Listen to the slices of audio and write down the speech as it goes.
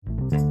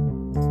Well,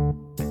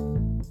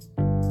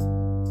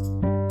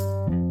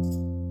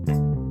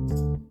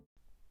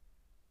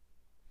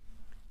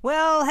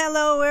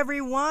 hello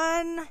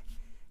everyone.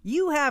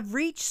 You have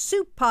reached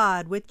Soup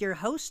Pod with your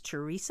host,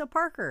 Teresa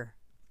Parker.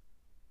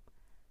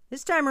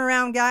 This time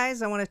around,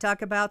 guys, I want to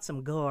talk about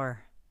some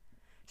gore,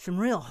 some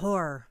real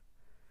horror,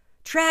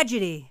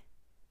 tragedy,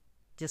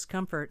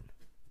 discomfort,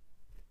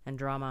 and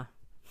drama.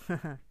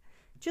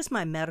 Just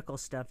my medical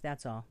stuff,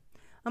 that's all.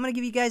 I'm going to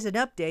give you guys an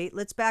update.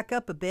 Let's back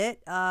up a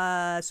bit so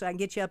I can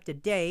get you up to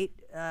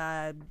date.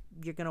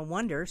 You're going to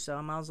wonder, so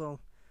I might as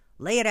well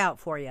lay it out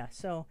for you.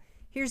 So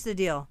here's the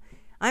deal.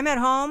 I'm at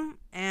home,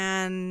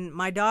 and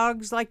my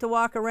dogs like to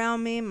walk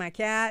around me, my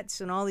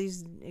cats, and all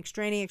these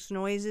extraneous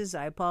noises.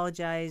 I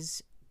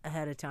apologize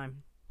ahead of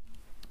time.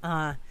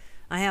 I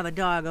have a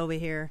dog over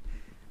here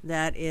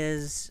that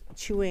is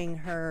chewing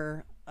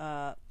her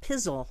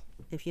pizzle,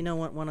 if you know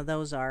what one of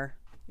those are.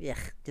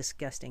 Yuck,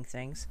 disgusting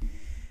things.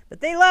 But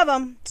they love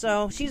them,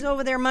 so she's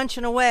over there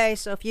munching away.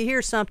 So if you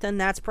hear something,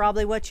 that's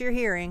probably what you're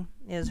hearing,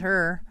 is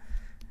her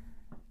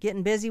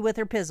getting busy with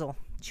her pizzle,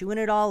 chewing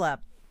it all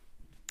up.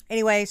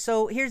 Anyway,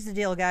 so here's the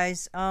deal,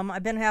 guys.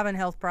 I've been having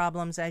health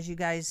problems, as you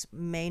guys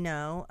may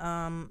know.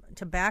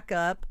 To back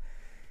up,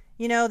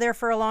 there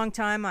for a long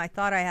time, I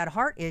thought I had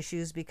heart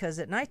issues because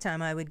at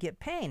nighttime I would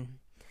get pain.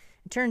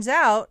 It turns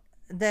out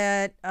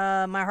that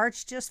my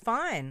heart's just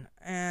fine.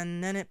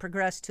 And then it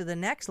progressed to the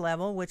next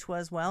level, which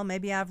was, well,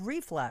 maybe I have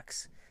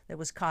reflux that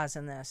was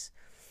causing this.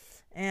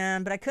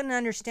 But I couldn't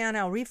understand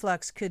how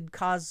reflux could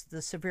cause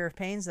the severe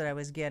pains that I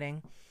was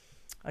getting.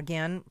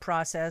 Again,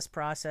 process,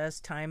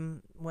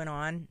 time went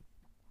on.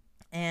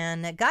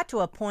 And it got to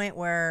a point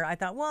where I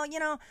thought, well,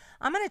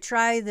 I'm going to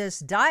try this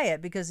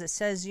diet because it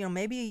says,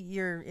 maybe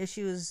your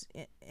issues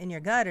in your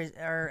gut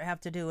are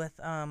have to do with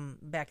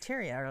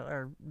bacteria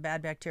or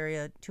bad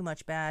bacteria, too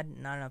much bad,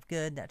 not enough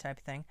good, that type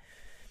of thing.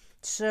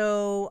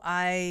 So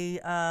I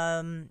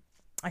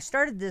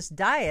started this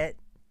diet,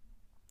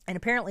 and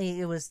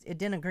apparently it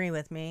didn't agree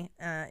with me.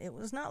 It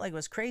was not like it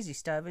was crazy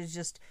stuff. It was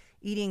just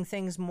eating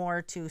things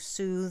more to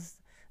soothe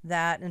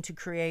that and to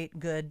create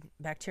good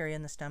bacteria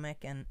in the stomach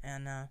and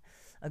a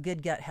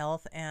good gut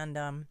health.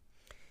 And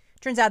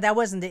turns out that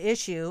wasn't the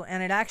issue,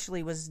 and it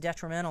actually was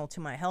detrimental to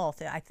my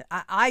health.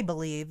 I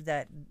believe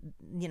that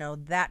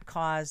that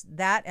caused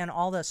that, and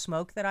all the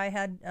smoke that I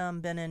had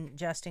been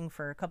ingesting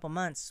for a couple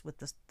months with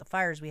the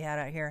fires we had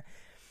out here.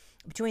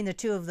 Between the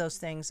two of those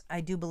things,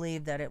 I do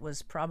believe that it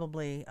was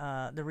probably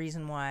the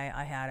reason why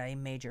I had a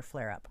major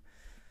flare-up,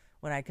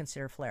 what I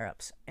consider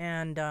flare-ups.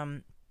 And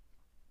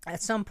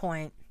at some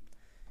point,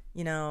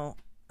 I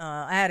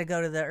had to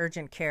go to the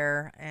urgent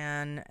care,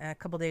 and a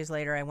couple days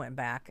later I went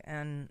back.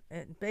 And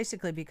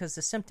basically because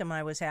the symptom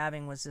I was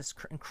having was this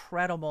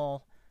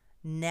incredible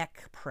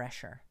neck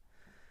pressure,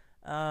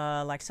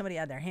 like somebody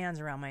had their hands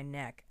around my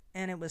neck.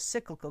 And it was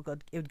cyclical.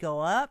 It would go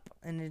up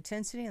in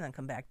intensity and then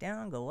come back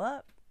down, go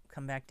up,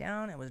 come back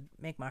down. It would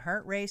make my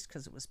heart race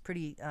because it was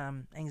pretty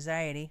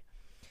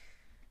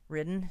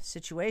anxiety-ridden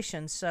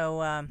situation. So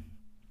I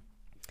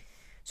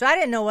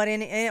didn't know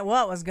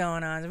what was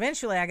going on.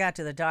 Eventually, I got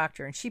to the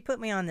doctor, and she put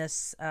me on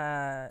this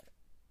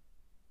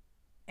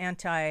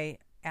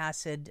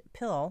anti-acid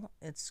pill.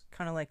 It's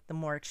kind of like the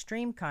more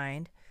extreme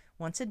kind,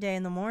 once a day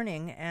in the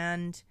morning.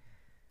 And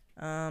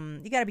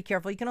you got to be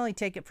careful. You can only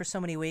take it for so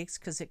many weeks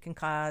because it can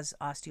cause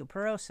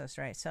osteoporosis,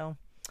 right? So,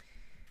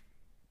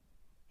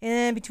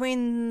 and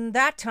between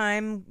that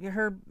time,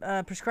 her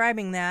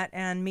prescribing that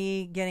and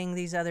me getting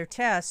these other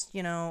tests,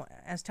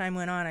 as time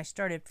went on, I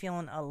started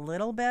feeling a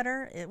little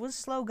better. It was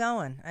slow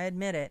going, I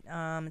admit it.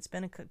 It's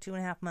been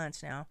 2.5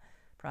 months now,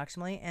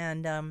 approximately,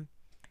 and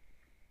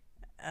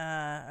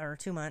or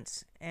 2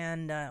 months,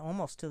 and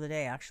almost to the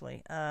day,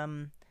 actually.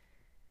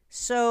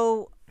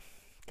 So,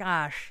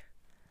 gosh,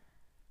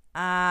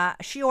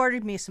 she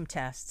ordered me some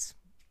tests,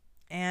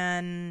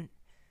 and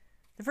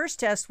the first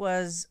test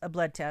was a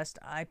blood test.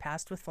 I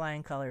passed with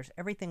flying colors.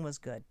 Everything was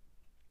good.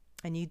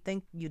 And you'd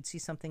think you'd see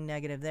something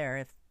negative there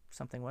if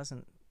something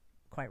wasn't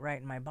quite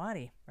right in my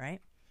body, right?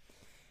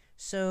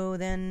 So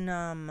then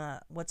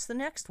what's the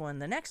next one?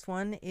 The next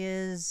one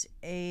is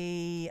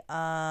a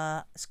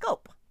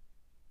scope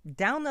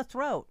down the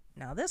throat.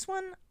 Now this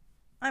one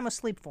I'm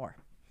asleep for.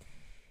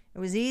 It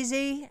was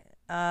easy.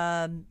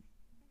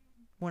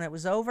 When it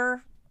was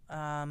over,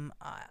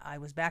 I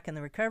was back in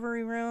the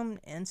recovery room,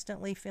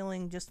 instantly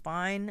feeling just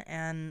fine,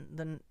 and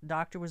the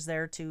doctor was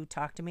there to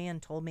talk to me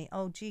and told me,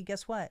 oh, gee,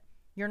 guess what?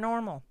 You're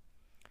normal.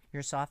 Your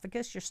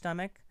esophagus, your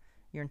stomach,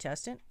 your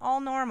intestine, all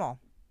normal.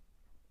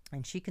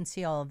 And she can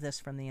see all of this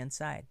from the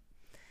inside.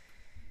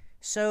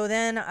 So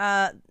then,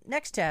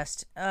 next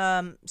test,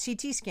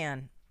 CT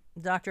scan.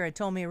 The doctor had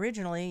told me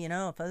originally,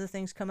 if other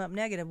things come up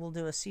negative, we'll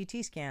do a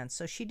CT scan.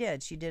 So she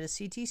did. She did a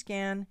CT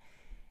scan,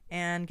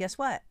 and guess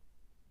what?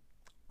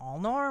 All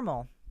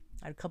normal.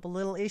 I had a couple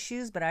little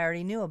issues, but I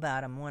already knew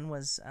about them. One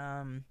was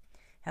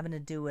having to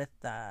do with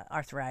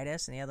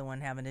arthritis, and the other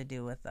one having to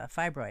do with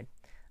fibroid.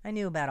 I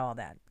knew about all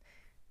that.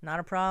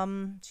 Not a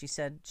problem. She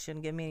said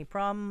shouldn't give me any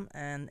problem,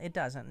 and it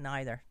doesn't.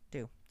 Neither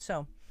do.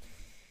 So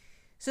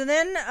So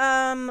then,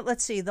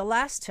 let's see, the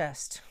last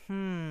test.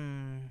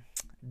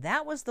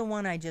 That was the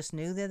one I just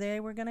knew that they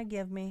were going to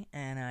give me,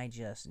 and I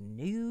just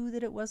knew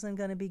that it wasn't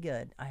going to be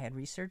good. I had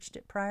researched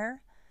it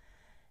prior,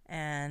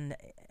 and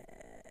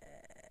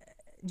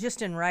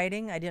just in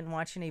writing, I didn't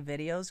watch any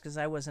videos because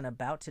I wasn't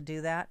about to do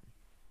that.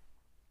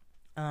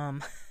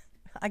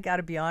 I got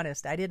to be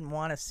honest, I didn't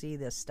want to see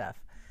this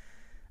stuff.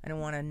 I didn't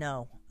want to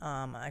know.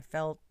 I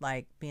felt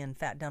like being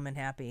fat, dumb, and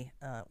happy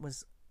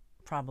was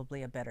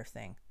probably a better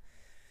thing.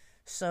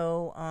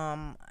 So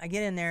I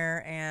get in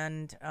there,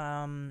 and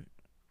God,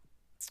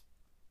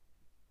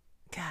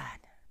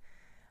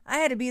 I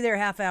had to be there a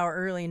half hour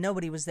early.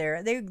 Nobody was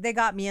there. They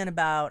got me in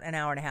about an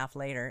hour and a half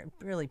later. It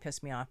really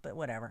pissed me off, but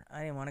whatever.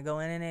 I didn't want to go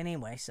in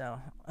anyway, so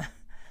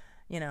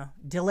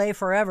delay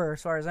forever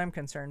as far as I'm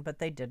concerned. But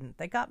they didn't.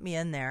 They got me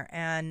in there,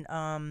 and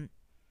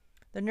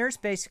the nurse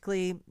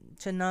basically,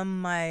 to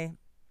numb my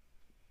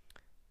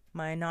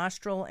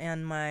nostril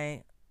and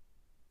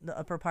the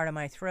upper part of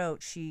my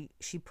throat, she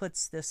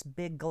puts this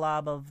big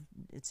glob of,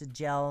 it's a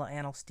gel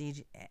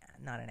analgesic,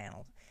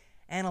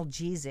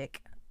 analgesic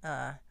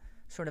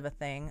sort of a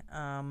thing.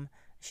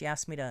 She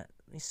asked me to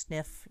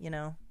sniff,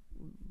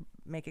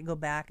 make it go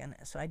back, and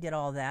so I did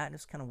all that. It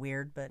was kind of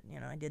weird, but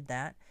I did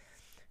that.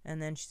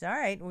 And then she said, "All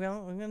right, we're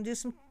gonna do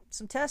some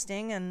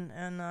testing,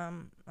 and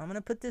I'm gonna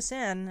put this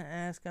in,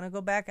 and it's gonna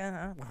go back,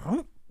 and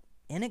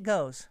in it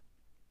goes."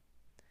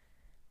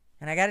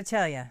 And I got to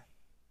tell you,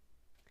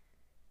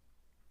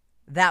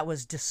 that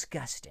was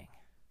disgusting.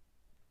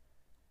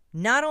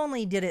 Not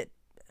only did it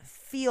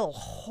feel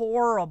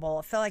horrible,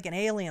 it felt like an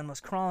alien was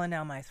crawling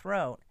down my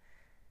throat.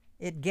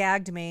 It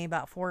gagged me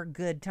about 4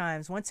 good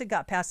times. Once it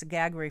got past the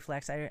gag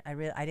reflex, I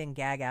didn't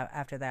gag out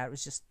after that. It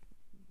was just,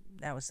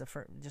 that was the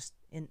first, just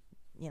in,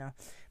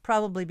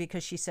 probably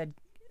because she said,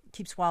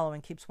 keep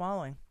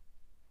swallowing.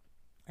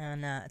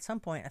 And at some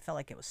point I felt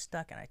like it was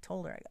stuck, and I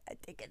told her, I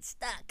think it's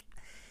stuck.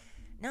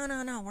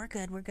 No, we're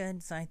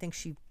good. So I think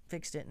she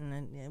fixed it,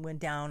 and it went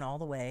down all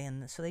the way.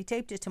 And so they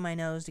taped it to my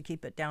nose to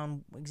keep it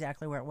down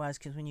exactly where it was,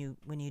 because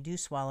when you do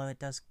swallow, it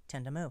does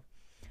tend to move.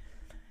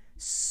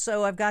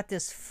 So I've got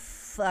this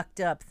fucked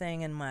up thing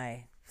in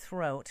my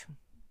throat,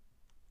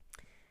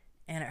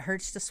 and it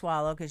hurts to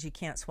swallow because you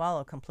can't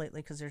swallow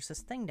completely because there's this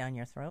thing down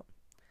your throat.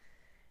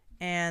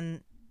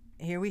 And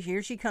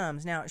here she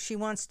comes. Now she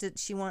wants to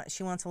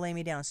lay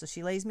me down. So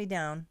she lays me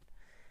down,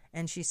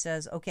 and she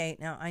says, "Okay,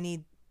 now I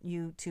need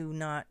you to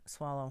not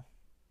swallow."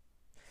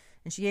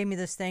 And she gave me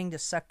this thing to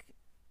suck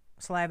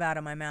saliva out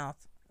of my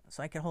mouth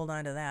so I could hold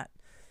on to that.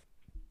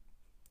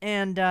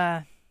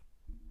 And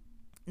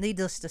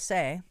needless to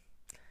say,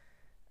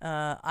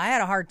 I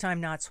had a hard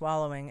time not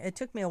swallowing. It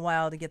took me a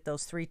while to get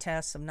those 3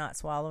 tests of not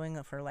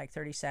swallowing for like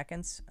 30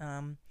 seconds.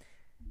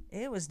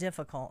 It was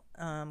difficult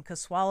because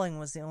swallowing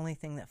was the only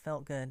thing that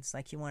felt good. It's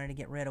like you wanted to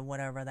get rid of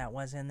whatever that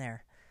was in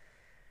there.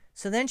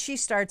 So then she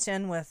starts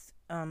in with,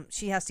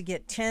 she has to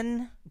get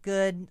 10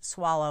 good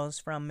swallows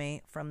from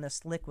me, from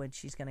this liquid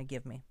she's going to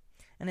give me.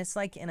 And it's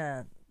like in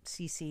a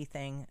cc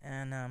thing,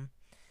 and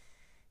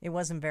it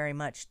wasn't very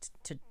much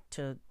to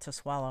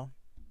swallow.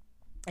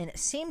 And it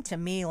seemed to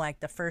me like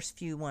the first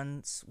few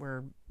ones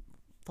were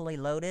fully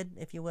loaded,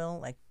 if you will,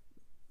 like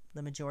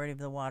the majority of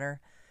the water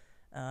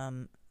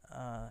in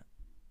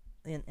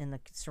the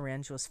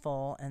syringe was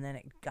full, and then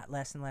it got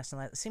less and less and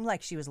less. It seemed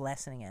like she was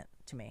lessening it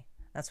to me.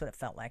 That's what it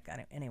felt like.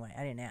 Anyway,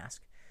 I didn't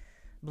ask.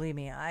 Believe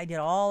me, I did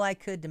all I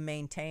could to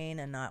maintain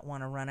and not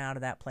want to run out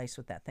of that place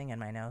with that thing in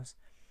my nose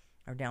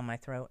or down my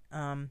throat.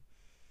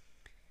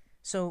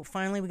 So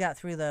finally we got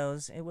through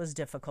those. It was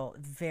difficult,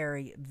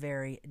 very,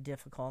 very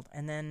difficult.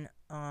 And then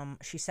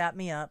she sat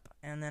me up,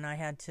 and then I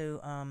had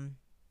to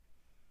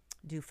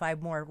do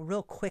 5 more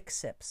real quick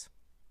sips.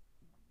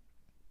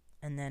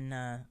 And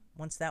then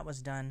once that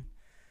was done,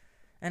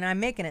 and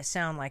I'm making it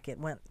sound like it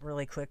went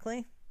really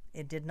quickly.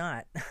 It did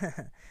not.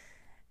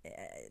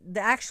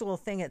 The actual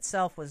thing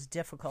itself was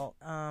difficult.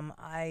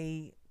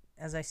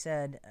 As I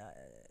said,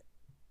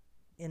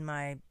 in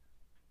my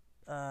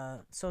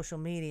social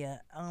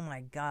media, oh my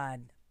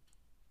God,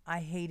 I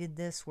hated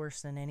this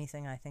worse than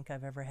anything I think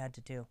I've ever had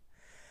to do.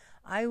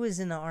 I was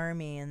in the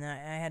Army, and I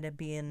had to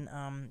be in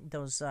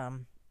those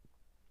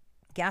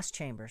gas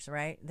chambers,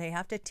 right? They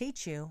have to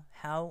teach you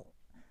how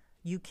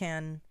you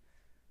can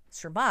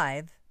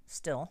survive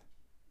still,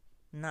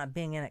 not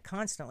being in it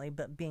constantly,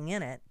 but being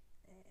in it,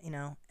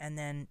 and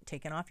then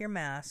taking off your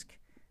mask,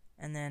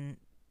 and then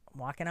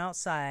walking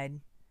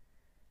outside,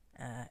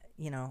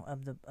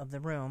 of the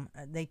room.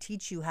 They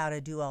teach you how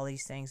to do all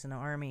these things in the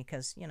Army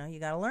because, you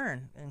got to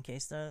learn in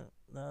case the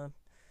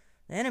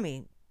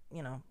enemy,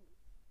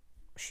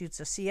 shoots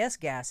a CS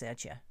gas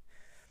at you.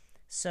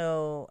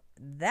 So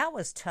that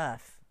was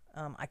tough.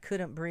 I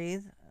couldn't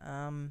breathe.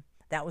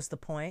 That was the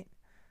point.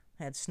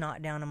 I had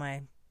snot down to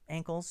my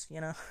ankles,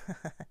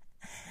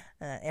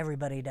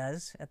 Everybody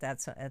does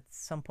at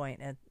some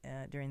point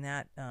during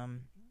that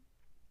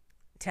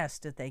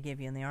test that they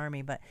give you in the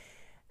Army.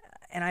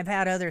 And I've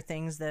had other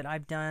things that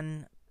I've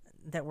done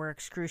that were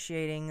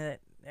excruciating,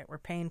 that were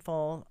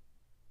painful.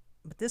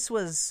 But this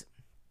was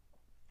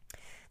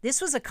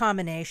This was a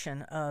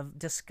combination of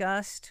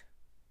disgust,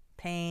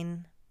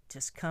 pain,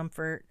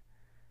 discomfort,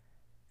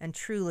 and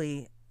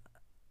truly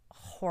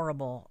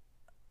horrible,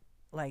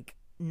 like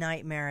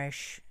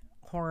nightmarish,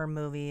 horror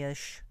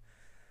movie-ish,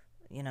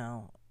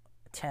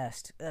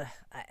 test. Ugh,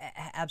 I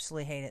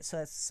absolutely hate it. So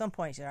at some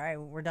point, she said, all right,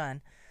 we're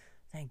done.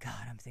 Thank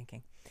God, I'm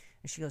thinking.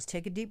 And she goes,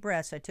 take a deep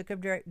breath. So I took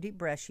a deep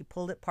breath. She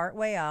pulled it part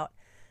way out.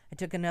 I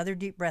took another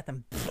deep breath,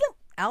 and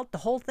out the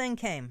whole thing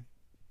came.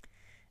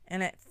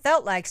 And it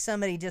felt like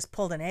somebody just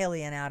pulled an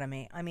alien out of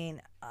me. I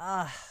mean,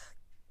 God.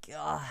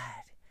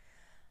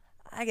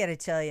 I got to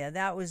tell you,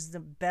 that was the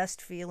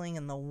best feeling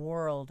in the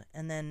world.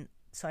 And then,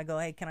 so I go,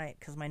 hey, can I,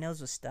 because my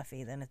nose was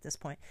stuffy then at this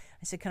point.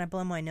 I said, can I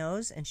blow my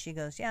nose? And she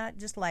goes, yeah,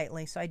 just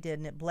lightly. So I did,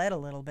 and it bled a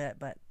little bit,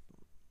 but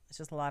it's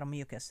just a lot of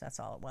mucus. That's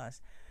all it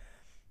was.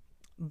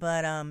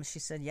 But she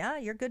said, yeah,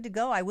 you're good to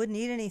go. I wouldn't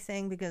eat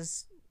anything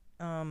because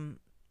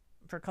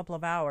for a couple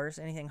of hours,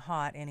 anything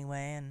hot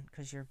anyway, and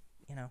because your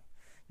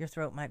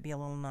throat might be a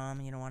little numb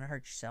and you don't want to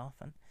hurt yourself.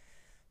 And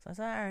so I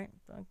said, all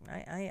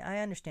right, I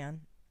understand.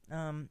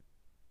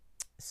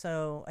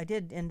 So I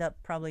did end up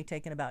probably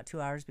taking about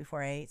 2 hours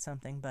before I ate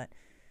something,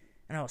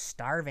 and I was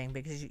starving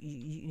because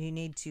you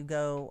need to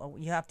go,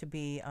 you have to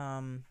be,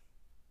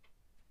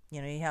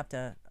 you have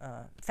to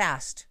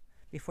fast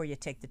before you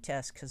take the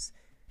test, because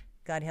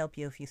God help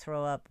you if you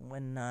throw up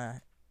when,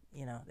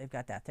 they've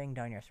got that thing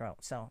down your throat.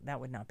 So that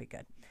would not be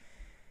good.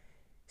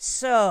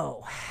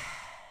 So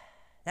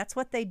that's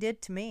what they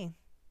did to me.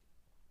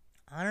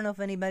 I don't know if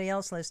anybody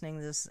else listening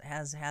to this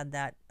has had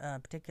that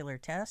particular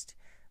test.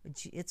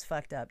 It's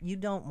fucked up. You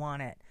don't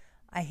want it.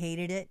 I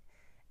hated it.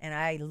 And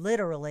I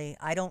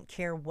don't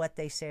care what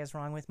they say is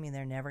wrong with me.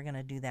 They're never going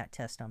to do that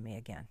test on me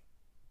again.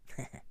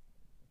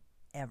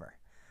 Ever.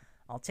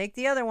 I'll take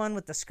the other one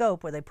with the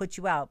scope where they put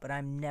you out, but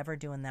I'm never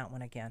doing that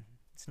one again.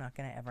 It's not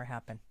going to ever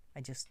happen.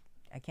 I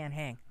can't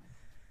hang.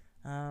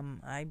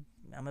 I'm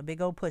a big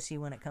old pussy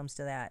when it comes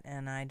to that,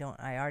 and I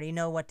already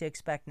know what to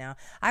expect now.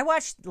 I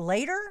watched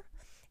later,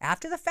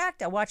 after the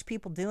fact, I watched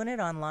people doing it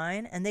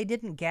online, and they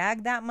didn't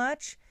gag that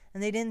much,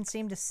 and they didn't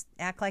seem to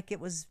act like it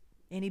was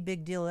any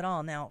big deal at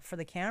all. Now, for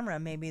the camera,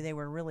 maybe they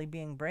were really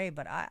being brave,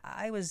 but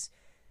I was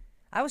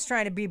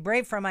trying to be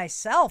brave for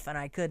myself, and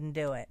I couldn't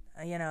do it.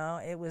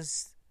 It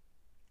was,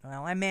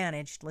 well, I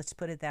managed. Let's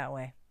put it that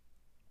way.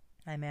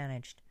 I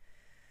managed.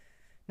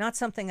 Not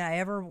something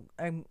I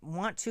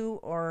want to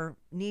or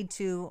need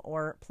to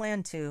or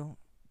plan to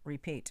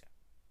repeat.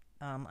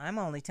 I'm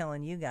only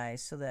telling you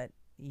guys so that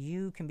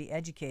you can be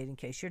educated in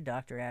case your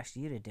doctor asks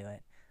you to do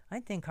it.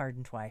 I'd think hard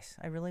and twice.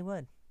 I really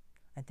would.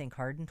 I'd think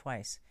hard and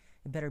twice.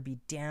 It better be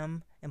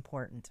damn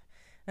important.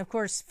 And of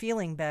course,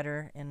 feeling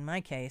better, in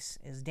my case,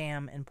 is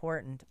damn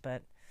important.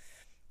 But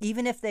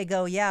even if they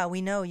go, yeah,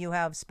 we know you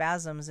have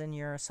spasms in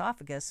your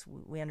esophagus,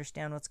 we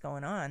understand what's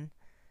going on,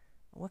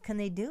 what can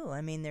they do? I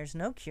mean, there's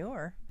no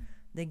cure.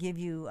 They give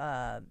you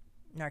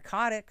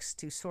narcotics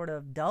to sort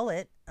of dull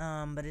it,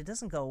 but it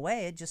doesn't go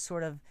away. It just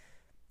sort of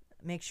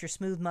makes your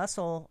smooth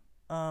muscle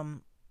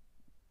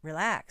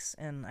relax.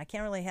 And I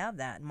can't really have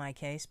that in my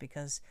case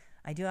because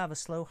I do have a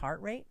slow heart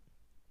rate,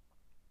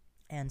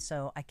 and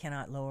so I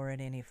cannot lower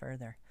it any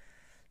further.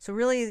 So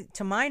really,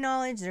 to my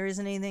knowledge, there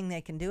isn't anything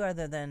they can do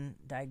other than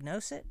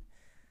diagnose it.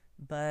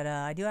 But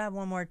I do have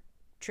one more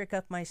trick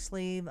up my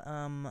sleeve.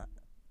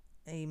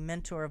 A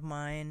mentor of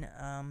mine,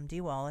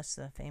 Dee Wallace,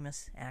 the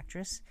famous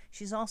actress,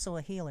 she's also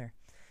a healer.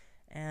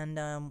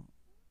 And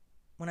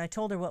when I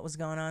told her what was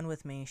going on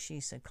with me, she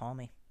said, call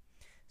me.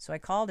 So I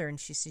called her, and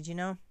she said,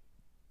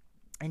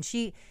 and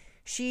she's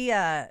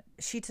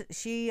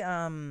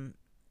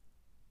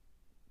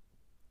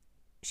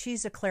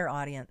a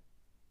clairaudient,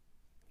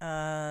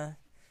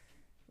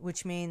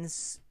 which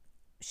means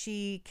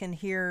she can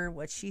hear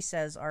what she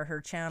says are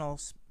her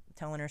channels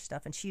telling her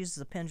stuff, and she uses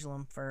a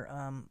pendulum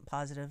for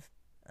positive,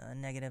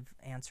 negative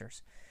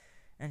answers.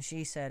 And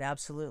she said,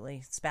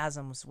 absolutely,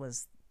 spasms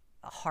was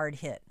a hard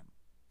hit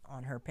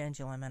on her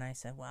pendulum. And I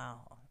said,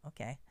 wow,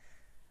 okay.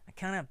 I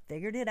kind of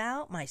figured it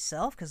out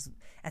myself, because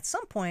at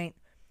some point,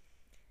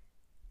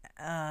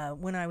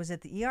 when I was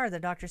at the ER, the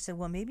doctor said,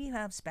 well, maybe you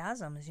have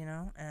spasms,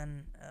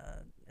 and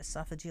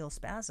esophageal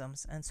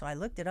spasms. And so I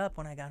looked it up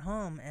when I got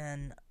home,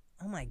 and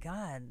oh my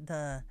God,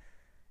 the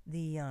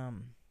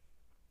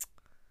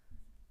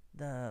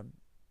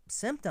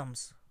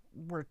symptoms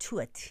were to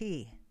a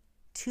T.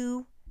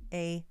 To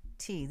a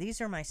T.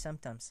 These are my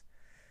symptoms.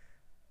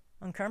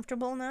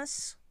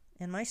 Uncomfortableness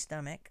in my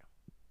stomach,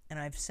 and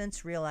I've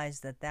since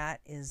realized that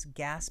is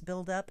gas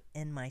buildup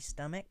in my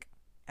stomach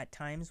at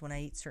times when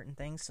I eat certain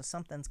things, so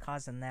something's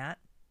causing that.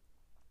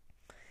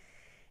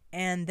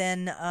 And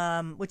then,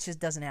 which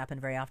doesn't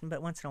happen very often,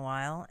 but once in a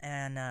while,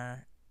 and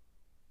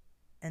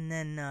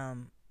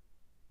then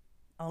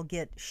I'll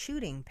get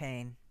shooting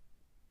pain,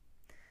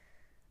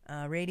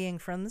 radiating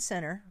from the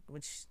center,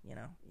 which,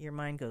 your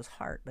mind goes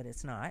heart, but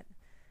it's not.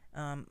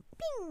 Bing,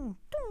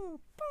 boom,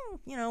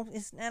 boom,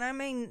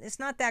 it's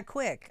not that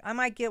quick. I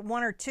might get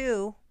one or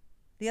two.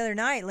 The other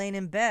night, laying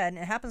in bed,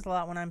 and it happens a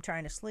lot when I'm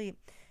trying to sleep,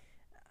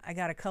 I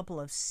got a couple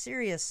of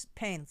serious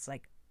pains,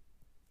 like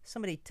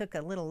somebody took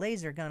a little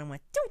laser gun and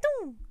went doo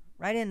doo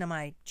right into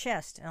my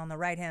chest on the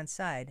right hand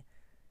side.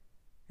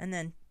 And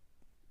then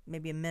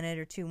maybe a minute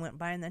or two went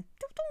by, and then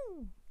doo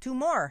doo, two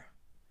more.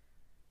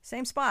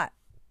 Same spot.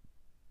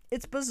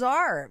 It's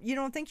bizarre. You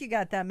don't think you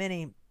got that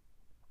many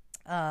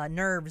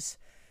nerves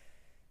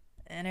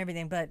and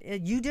everything, but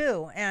you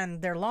do,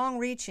 and they're long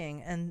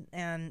reaching,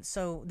 and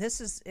so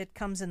it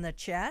comes in the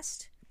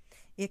chest.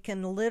 It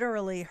can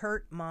literally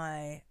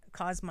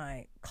cause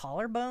my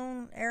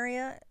collarbone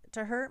area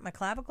to hurt, my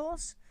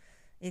clavicles.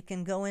 It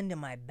can go into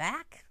my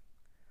back,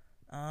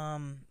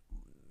 and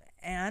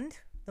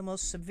the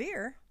most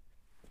severe,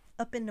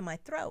 up into my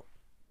throat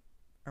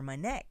or my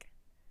neck,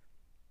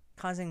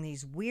 causing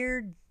these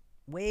weird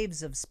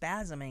waves of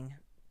spasming.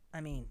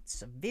 I mean,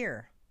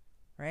 severe,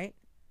 right?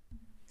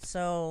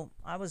 So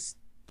I was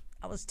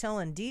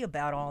telling Dee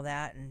about all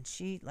that, and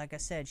she, like I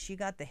said, she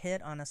got the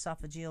hit on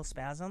esophageal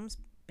spasms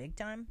big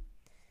time.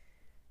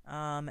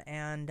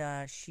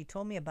 And she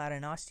told me about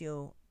an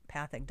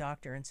osteopathic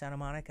doctor in Santa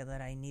Monica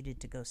that I needed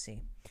to go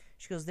see.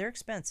 She goes, they're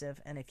expensive,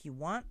 and if you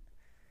want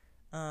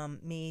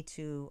me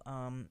to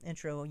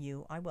intro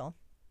you, I will.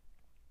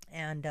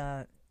 And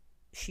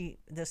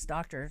this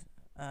doctor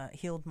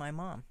healed my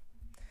mom.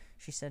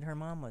 She said her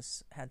mom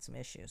had some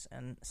issues,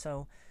 and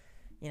so,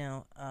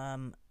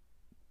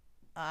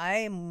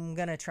 I'm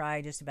gonna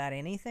try just about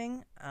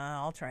anything.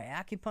 I'll try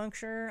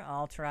acupuncture.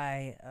 I'll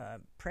try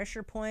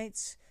pressure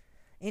points.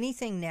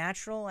 Anything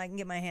natural I can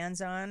get my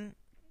hands on,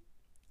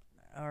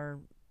 or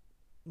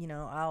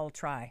I'll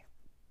try.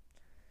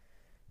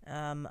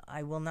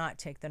 I will not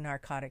take the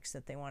narcotics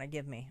that they want to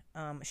give me.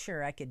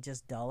 Sure, I could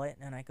just dull it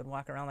and I could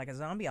walk around like a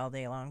zombie all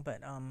day long, but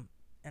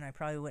and I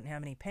probably wouldn't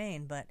have any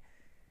pain, but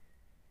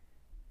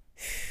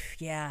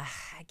yeah,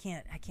 I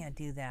can't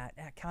do that.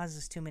 That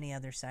causes too many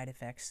other side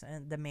effects,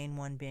 and the main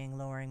one being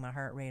lowering my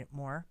heart rate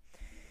more.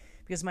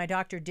 Because my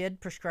doctor did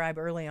prescribe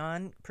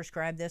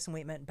this, and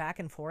we went back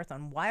and forth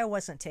on why I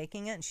wasn't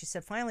taking it, and she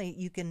said, finally,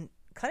 you can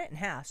cut it in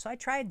half. So I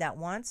tried that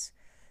once.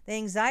 The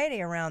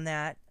anxiety around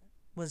that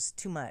was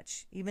too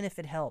much. Even if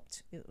it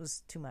helped, it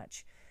was too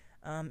much.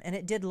 And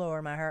it did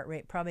lower my heart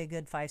rate, probably a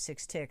good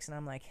 5-6 ticks, and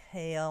I'm like,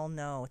 hell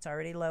no, it's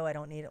already low, I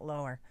don't need it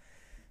lower.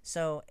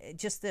 So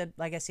just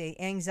like I say,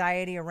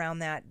 anxiety around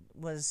that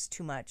was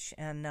too much.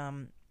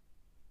 And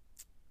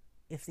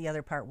if the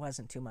other part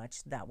wasn't too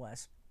much, that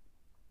was.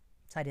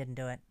 So I didn't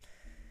do it.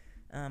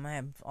 I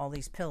have all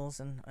these pills,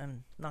 and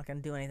I'm not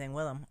going to do anything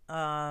with them.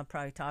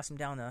 Probably toss them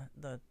down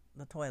the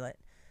toilet.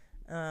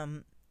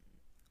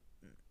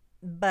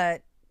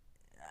 But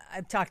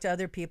I've talked to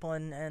other people,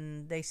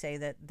 and they say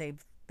that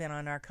they've been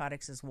on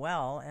narcotics as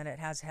well, and it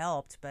has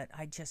helped, but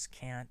I just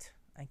can't.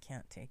 I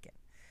can't take it.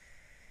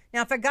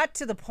 Now, if I got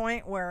to the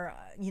point where,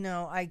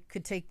 I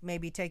could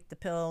maybe take the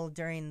pill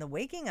during the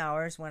waking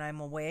hours when I'm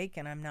awake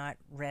and I'm not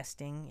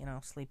resting,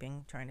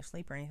 sleeping, trying to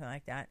sleep or anything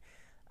like that,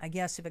 I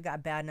guess if it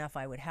got bad enough,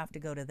 I would have to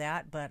go to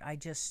that. But I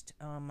just,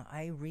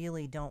 I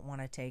really don't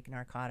want to take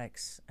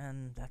narcotics,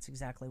 and that's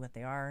exactly what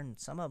they are. And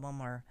some of them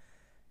are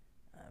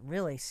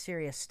really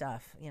serious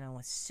stuff,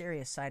 with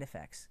serious side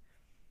effects.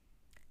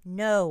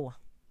 No,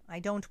 I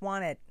don't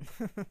want it.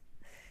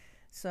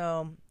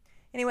 So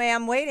anyway,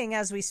 I'm waiting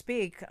as we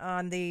speak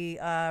on the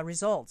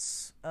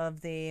results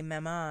of the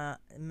manometry.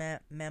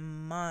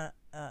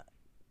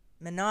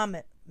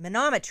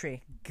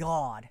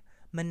 God,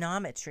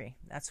 manometry.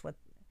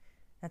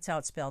 That's how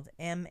it's spelled.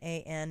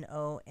 Manometry.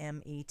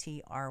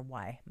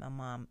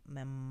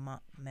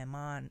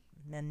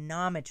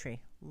 Manometry.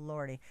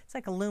 Lordy, it's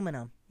like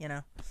aluminum,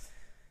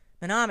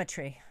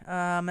 Manometry.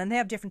 And they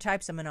have different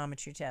types of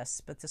manometry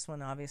tests, but this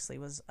one obviously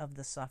was of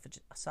the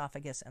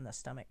esophagus and the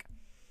stomach.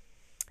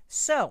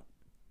 So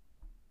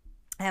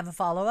I have a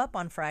follow-up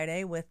on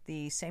Friday with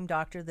the same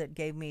doctor that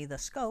gave me the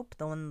scope,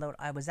 the one that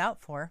I was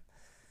out for,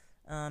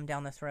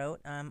 down the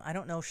throat. I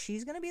don't know if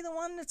she's going to be the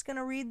one that's going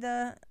to read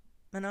the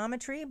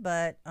manometry,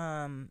 but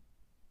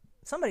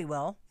somebody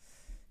will.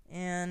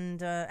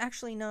 And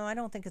actually, no, I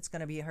don't think it's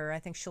going to be her. I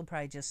think she'll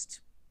probably just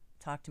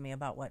talk to me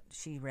about what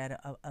she read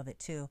of it,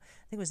 too.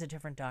 I think it was a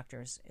different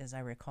doctor, as I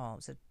recall. It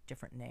was a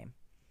different name.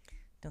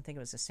 Don't think it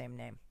was the same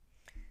name.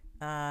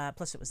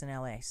 Plus, it was in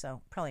L.A.,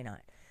 so probably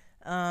not.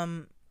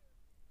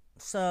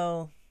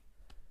 So,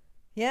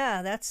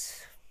 yeah,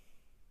 that's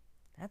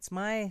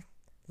my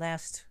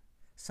last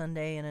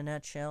Sunday in a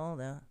nutshell,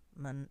 the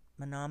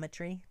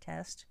manometry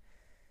test.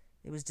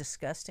 It was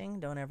disgusting.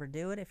 Don't ever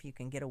do it if you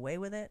can get away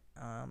with it.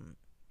 I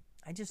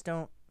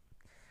don't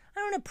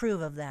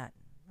approve of that.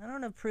 I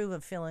don't approve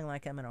of feeling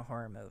like I'm in a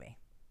horror movie.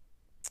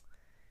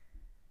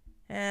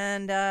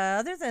 And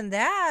other than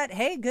that,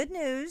 hey, good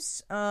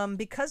news.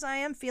 Because I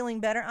am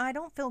feeling better, I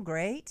don't feel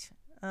great,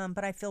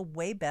 but I feel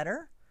way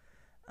better.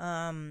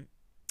 And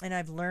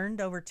I've learned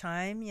over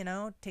time,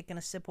 taking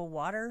a sip of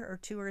water or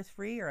 2 or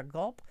 3 or a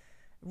gulp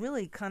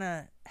really kind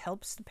of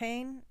helps the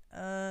pain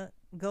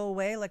go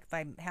away. Like if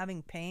I'm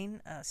having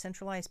pain,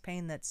 centralized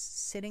pain that's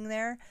sitting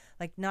there,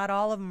 like not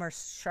all of them are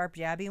sharp,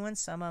 jabby ones.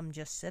 Some of them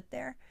just sit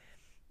there.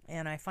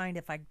 And I find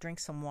if I drink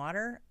some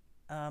water,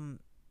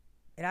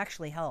 it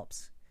actually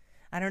helps.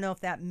 I don't know if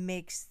that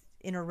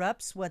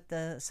interrupts what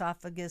the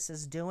esophagus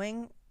is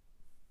doing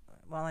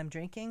while I'm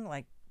drinking,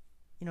 like,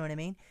 you know what I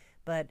mean?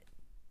 But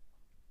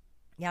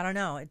yeah, I don't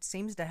know. It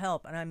seems to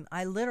help, and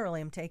I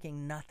literally am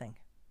taking nothing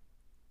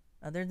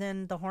other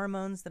than the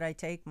hormones that I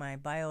take, my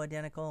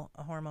bioidentical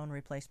hormone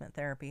replacement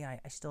therapy. I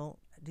still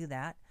do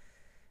that,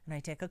 and I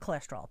take a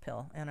cholesterol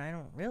pill, and I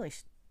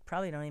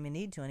probably don't even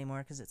need to anymore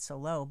because it's so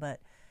low. But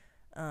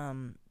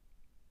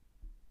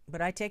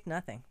I take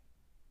nothing.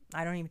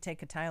 I don't even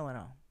take a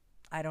Tylenol.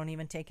 I don't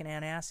even take an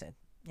antacid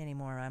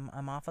anymore.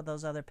 I'm off of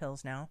those other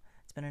pills now.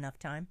 It's been enough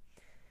time.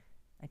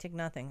 I take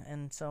nothing,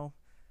 and so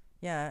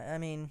yeah, I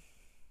mean,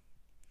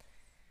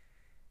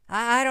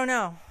 I don't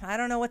know. I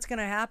don't know what's going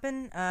to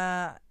happen,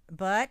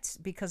 but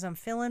because I'm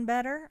feeling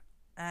better,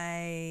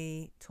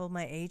 I told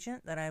my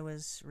agent that I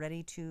was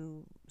ready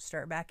to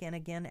start back in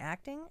again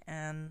acting,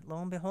 and lo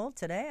and behold,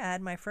 today I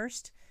had my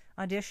first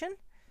audition.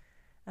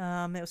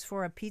 It was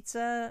for a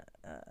pizza,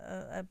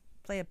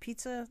 play a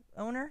pizza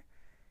owner,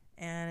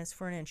 and it's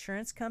for an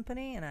insurance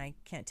company, and I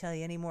can't tell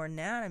you any more than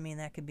that. I mean,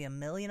 that could be a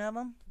million of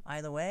them.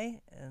 Either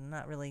way,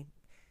 not really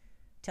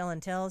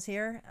telling tales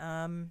here.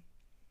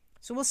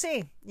 So we'll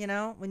see. You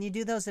know, when you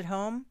do those at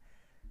home,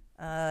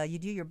 you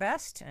do your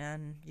best,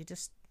 and you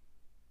just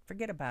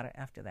forget about it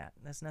after that.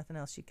 There's nothing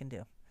else you can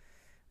do.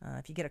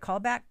 If you get a call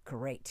back,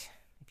 great.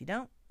 If you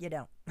don't, you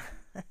don't.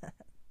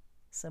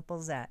 Simple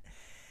as that.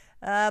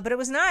 But it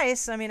was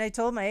nice. I mean, I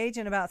told my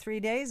agent about 3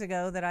 days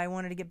ago that I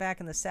wanted to get back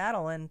in the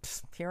saddle, and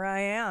here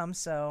I am.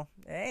 So,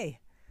 hey,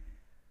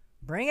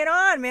 bring it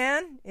on,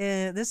 man.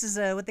 This is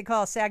what they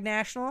call SAG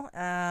National,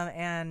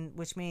 and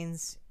which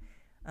means,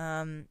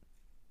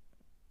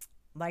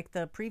 like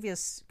the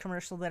previous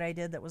commercial that I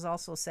did that was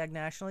also SAG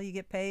National, you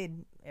get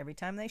paid every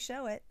time they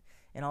show it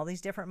in all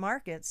these different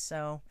markets.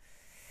 So,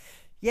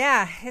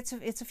 yeah, it's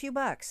a few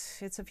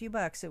bucks. It's a few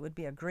bucks. It would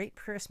be a great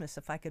Christmas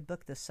if I could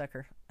book this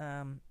sucker.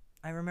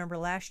 I remember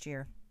last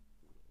year,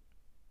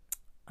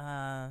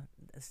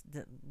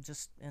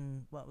 just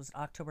in what was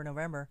October,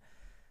 November,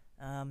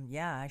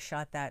 I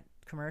shot that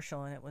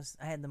commercial, and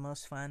I had the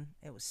most fun.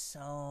 It was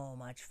so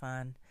much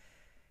fun,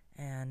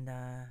 and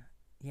the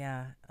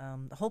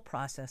whole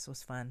process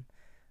was fun.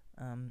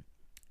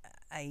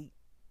 I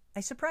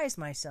surprised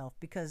myself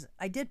because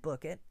I did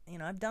book it. You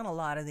know, I've done a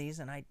lot of these,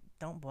 and I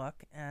don't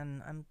book,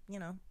 and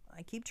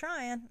I keep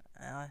trying.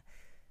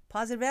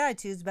 Positive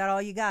attitude's about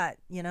all you got,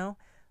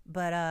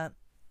 But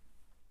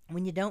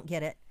when you don't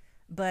get it.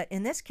 But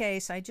in this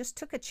case, I just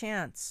took a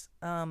chance.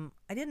 I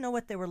didn't know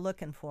what they were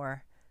looking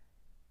for.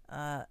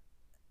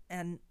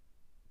 And,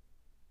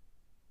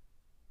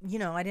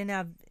 I didn't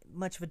have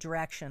much of a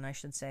direction, I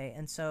should say.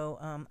 And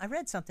so I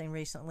read something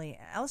recently.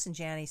 Allison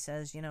Janney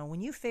says,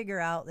 when you figure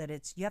out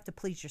that you have to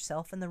please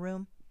yourself in the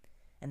room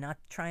and not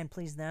try and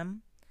please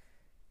them,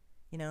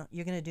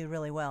 you're going to do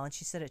really well. And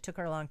she said it took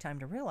her a long time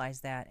to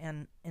realize that.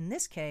 And in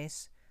this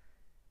case,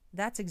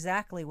 that's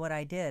exactly what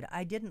I did.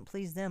 I didn't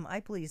please them. I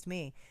pleased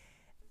me.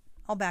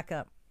 I'll back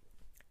up.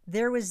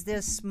 There was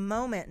this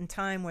moment in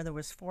time where there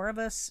was 4 of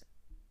us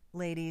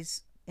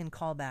ladies in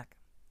callback.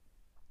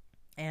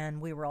 And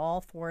we were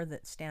all 4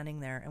 standing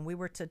there. And we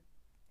were to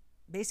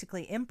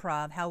basically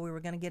improv how we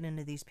were going to get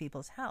into these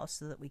people's house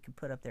so that we could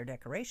put up their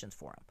decorations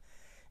for them.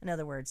 In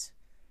other words,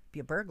 be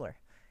a burglar.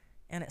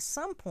 And at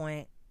some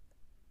point,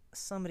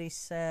 somebody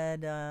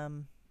said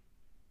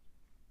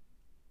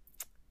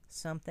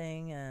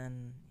something,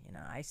 and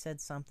I said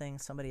something,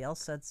 somebody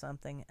else said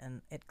something,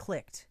 and it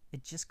clicked.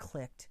 It just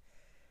clicked.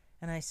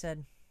 And I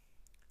said,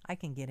 I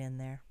can get in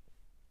there.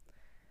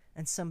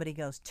 And somebody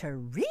goes,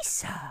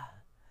 Teresa.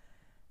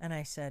 And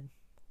I said,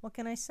 what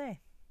can I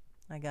say?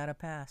 I got a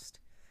pass.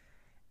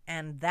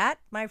 And that,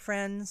 my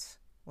friends,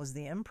 was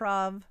the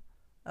improv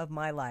of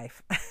my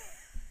life.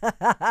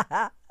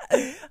 I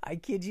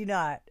kid you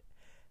not.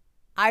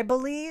 I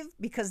believe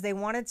because they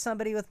wanted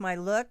somebody with my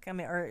look,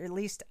 or at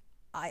least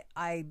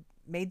I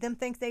made them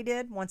think they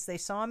did once they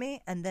saw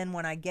me. And then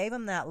when I gave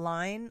them that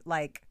line,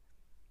 like,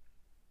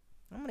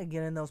 I'm going to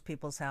get in those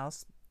people's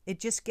house, it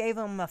just gave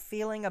them a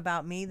feeling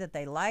about me that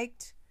they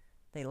liked.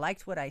 They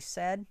liked what I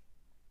said.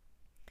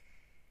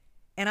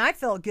 And I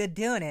felt good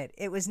doing it.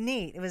 It was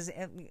neat.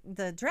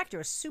 The director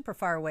was super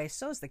far away.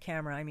 So is the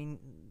camera. I mean,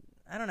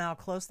 I don't know how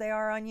close they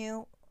are on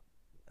you.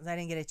 I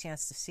didn't get a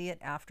chance to see it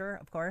after,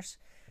 of course.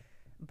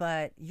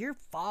 But you're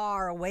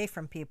far away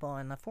from people,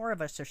 and the 4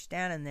 of us are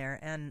standing there.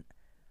 And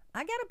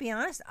I got to be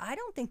honest, I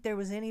don't think there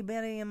was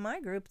anybody in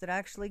my group that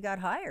actually got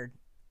hired.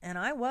 And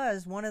I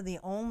was one of the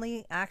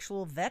only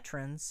actual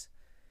veterans,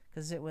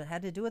 because it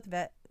had to do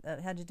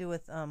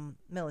with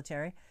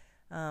military.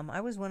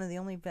 I was one of the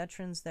only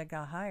veterans that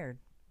got hired,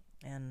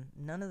 and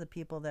none of the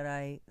people that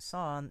I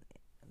saw,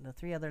 the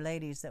 3 other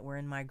ladies that were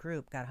in my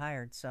group, got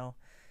hired. So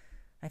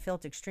I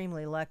felt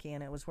extremely lucky,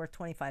 and it was worth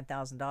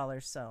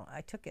 $25,000. So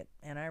I took it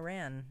and I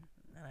ran,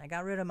 and I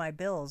got rid of my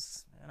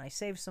bills, and I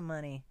saved some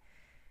money,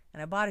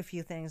 and I bought a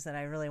few things that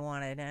I really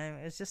wanted, and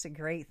it was just a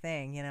great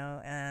thing,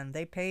 And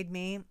they paid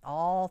me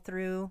all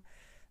through.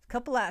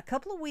 A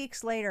couple of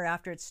weeks later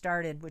after it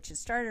started, which it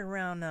started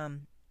around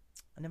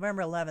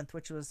November 11th,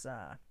 which was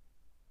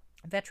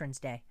Veterans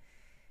Day.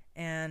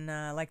 And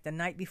like the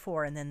night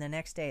before, and then the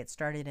next day it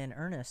started in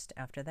earnest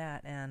after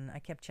that. And I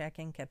kept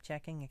checking,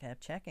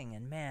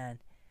 and man,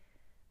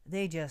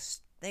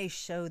 they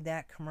showed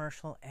that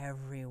commercial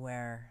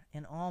everywhere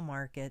in all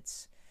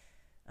markets.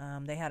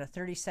 They had a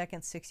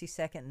 30-second,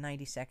 60-second,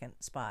 90-second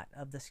spot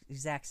of the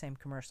exact same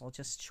commercial,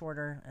 just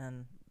shorter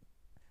and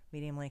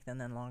medium length and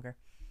then longer.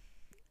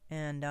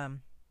 And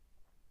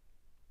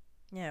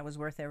yeah, it was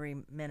worth every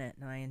minute,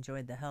 and I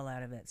enjoyed the hell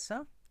out of it.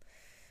 So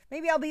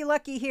maybe I'll be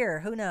lucky here.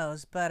 Who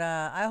knows? But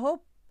I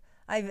hope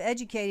I've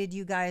educated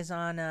you guys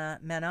on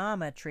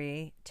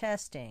manometry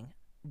testing.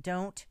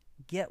 Don't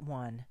get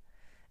one.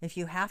 If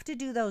you have to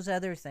do those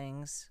other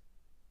things,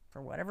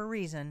 for whatever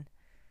reason,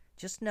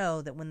 just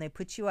know that when they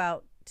put you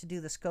out to do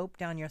the scope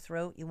down your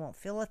throat, you won't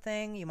feel a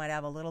thing. You might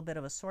have a little bit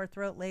of a sore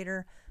throat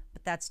later,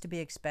 but that's to be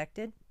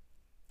expected.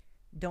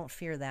 Don't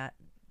fear that.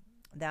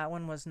 That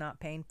one was not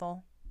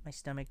painful. My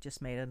stomach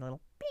just made a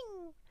little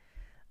ping.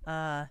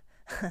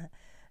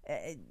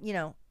 You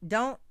know,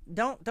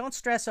 don't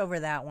stress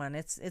over that one.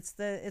 It's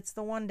the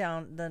one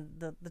down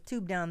the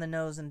tube down the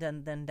nose and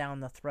then down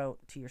the throat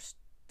to your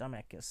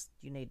stomach is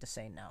you need to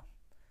say no.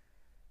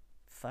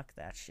 Fuck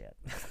that shit.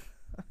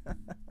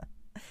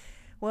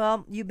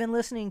 Well, you've been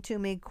listening to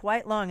me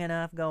quite long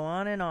enough. Go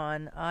on and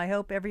on. I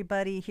hope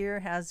everybody here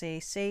has a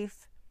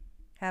safe,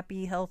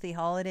 happy, healthy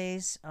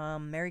holidays.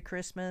 Merry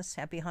Christmas,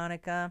 Happy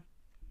Hanukkah,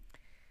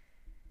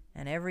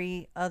 and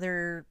every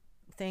other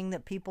thing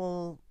that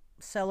people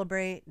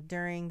celebrate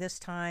during this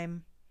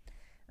time.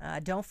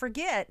 Don't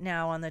forget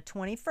now on the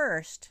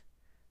 21st,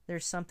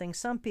 there's something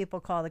some people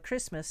call the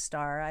Christmas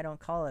star. I don't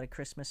call it a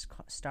Christmas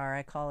star.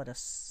 I call it a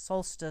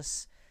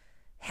solstice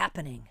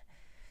happening.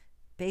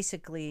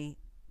 Basically,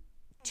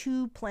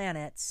 two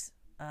planets,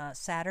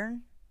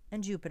 Saturn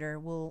and Jupiter,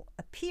 will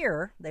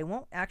appear. They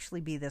won't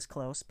actually be this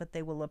close, but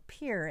they will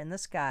appear in the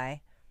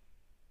sky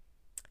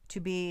to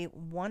be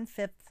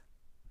 1/5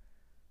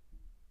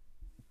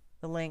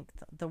 the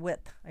length, the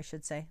width, I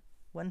should say.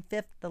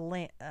 1/5 the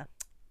length,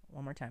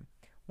 one more time.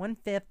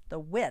 1/5 the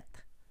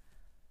width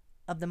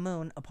of the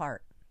moon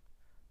apart,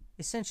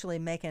 essentially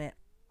making it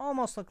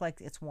almost look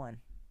like it's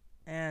one.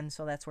 And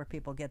so that's where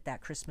people get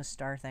that Christmas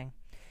star thing.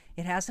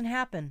 It hasn't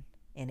happened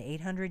in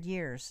 800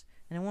 years,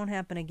 and it won't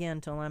happen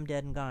again till I'm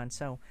dead and gone.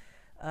 So,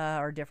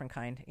 or a different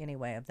kind,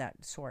 anyway, of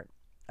that sort.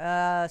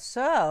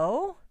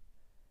 So,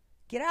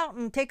 get out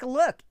and take a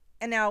look.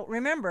 And now,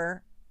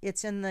 remember,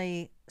 it's in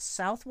the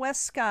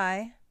southwest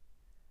sky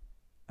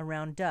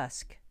around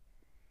dusk.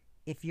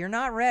 If you're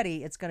not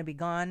ready, it's going to be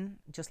gone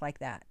just like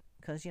that.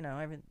 Because, you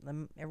know,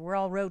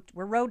 we're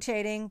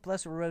rotating,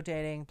 plus we're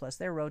rotating, plus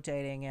they're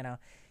rotating, you know.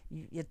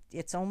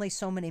 It's only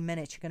so many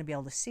minutes you're going to be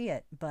able to see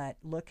it. But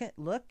look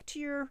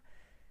to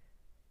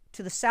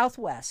the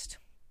southwest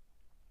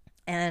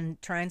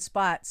and try and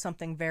spot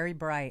something very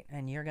bright,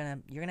 and you're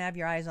gonna have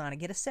your eyes on it.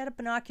 Get a set of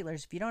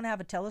binoculars. If you don't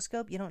have a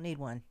telescope, you don't need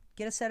one.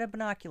 Get a set of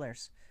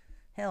binoculars.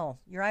 Hell,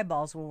 your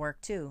eyeballs will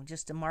work too,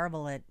 just to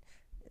marvel at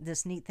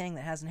this neat thing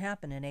that hasn't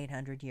happened in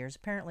 800 years.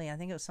 Apparently, I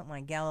think it was something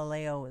like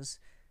Galileo was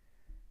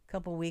a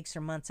couple weeks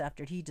or months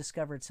after he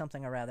discovered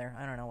something or other.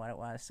 I don't know what it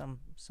was, some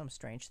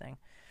strange thing.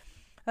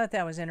 I thought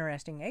that was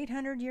interesting.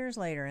 800 years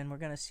later, and we're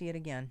going to see it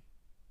again.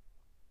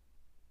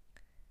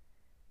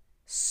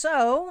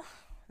 So,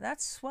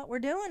 that's what we're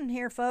doing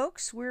here,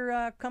 folks.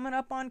 We're coming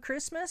up on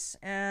Christmas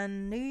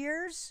and New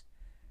Year's.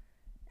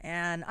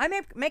 And I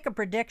may make a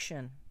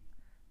prediction.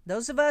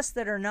 Those of us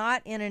that are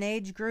not in an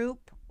age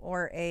group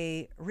or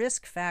a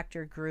risk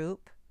factor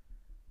group,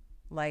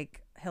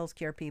 like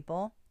healthcare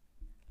people,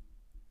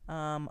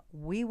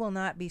 we will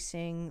not be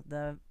seeing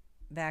the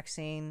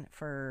vaccine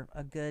for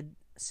a good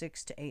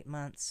 6 to 8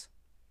 months.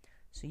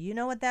 So you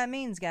know what that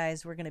means,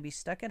 guys. We're going to be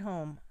stuck at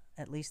home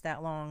at least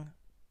that long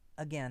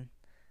again.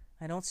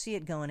 I don't see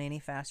it going any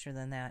faster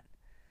than that.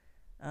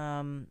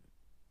 And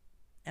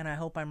I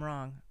hope I'm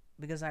wrong,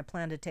 because I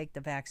plan to take the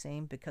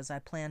vaccine, because I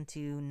plan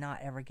to not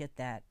ever get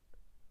that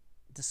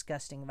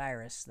disgusting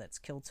virus that's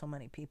killed so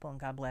many people, and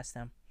God bless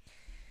them.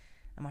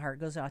 And my heart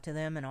goes out to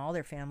them and all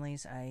their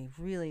families. I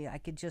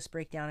could just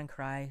break down and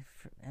cry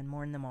and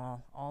mourn them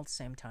all at the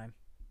same time.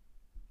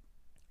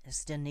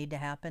 This didn't need to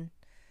happen.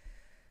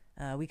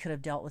 We could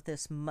have dealt with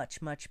this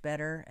much, much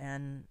better,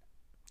 and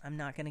I'm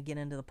not going to get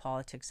into the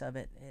politics of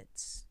it.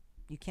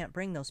 You can't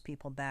bring those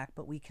people back,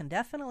 but we can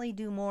definitely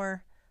do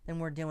more than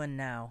we're doing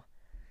now.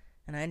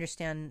 And I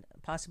understand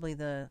possibly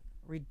the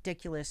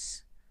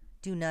ridiculous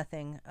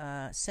do-nothing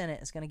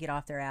Senate is going to get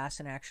off their ass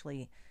and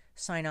actually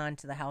sign on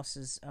to the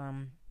House's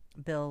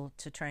bill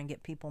to try and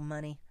get people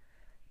money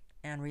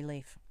and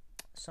relief.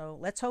 So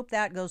let's hope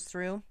that goes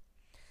through.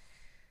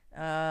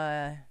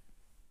 I'm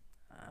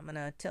going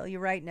to tell you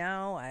right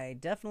now, I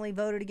definitely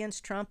voted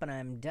against Trump, and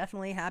I'm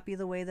definitely happy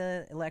the way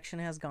the election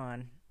has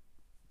gone.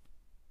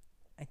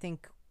 I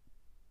think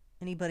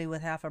anybody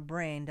with half a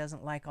brain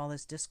doesn't like all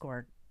this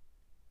discourse.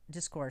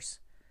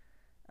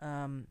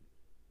 And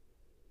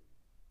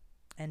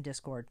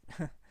discord.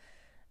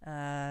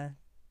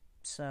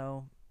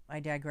 So I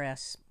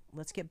digress.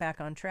 let's get back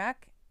on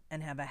track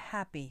and have a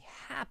happy,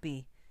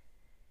 happy,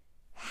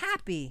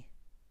 happy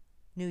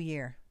New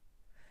Year.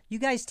 You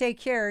guys take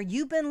care.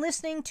 You've been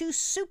listening to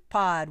Soup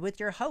Pod with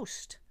your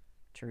host,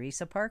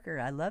 Teresa Parker.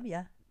 I love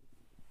ya.